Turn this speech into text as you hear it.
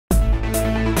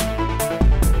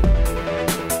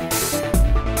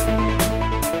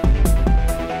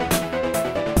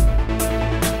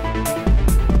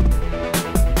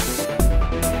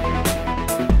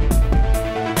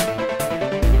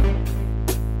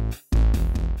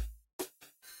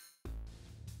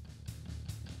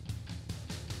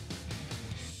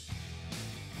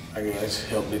I guess,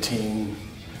 help the team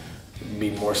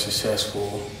be more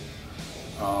successful,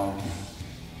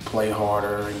 play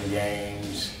harder in the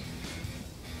games,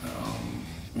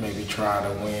 maybe try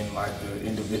to win like an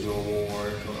individual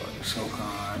award or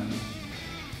SoCon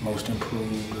Most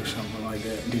Improved or something like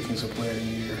that, Defensive Player of the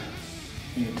Year,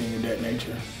 anything of that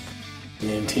nature. And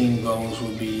then team goals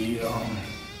would be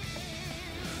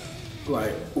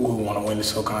like we want to win the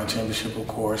SoCon Championship, of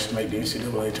course, make the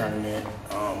NCAA tournament,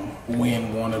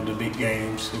 win one of the big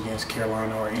games against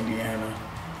Carolina or Indiana,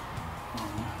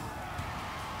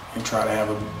 and try to have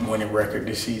a winning record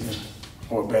this season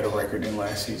or a better record than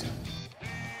last season.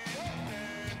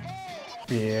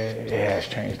 Yeah, it has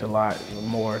changed a lot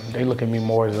more. They look at me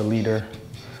more as a leader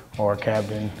or a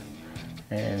captain,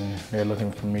 and they're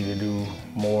looking for me to do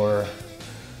more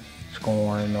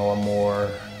scoring or more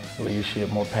leadership,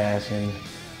 more passing,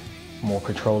 more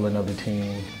controlling of the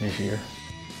team this year.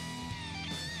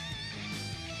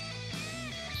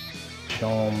 Show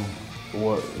them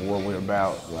what we're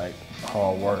about, like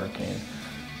hard work, and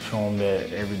show them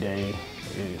that every day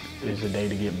is a day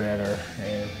to get better,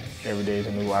 and every day is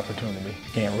a new opportunity.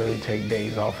 Can't really take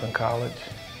days off in college.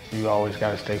 You always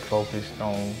got to stay focused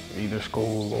on either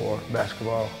school or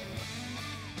basketball.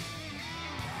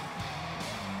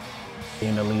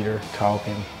 Being a leader,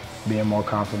 talking, being more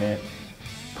confident,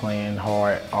 playing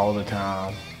hard all the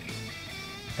time,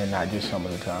 and not just some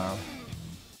of the time.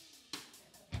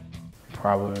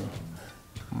 Probably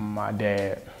my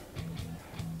dad,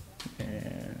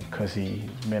 because he's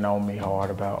been on me hard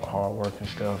about hard work and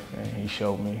stuff, and he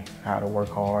showed me how to work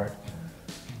hard.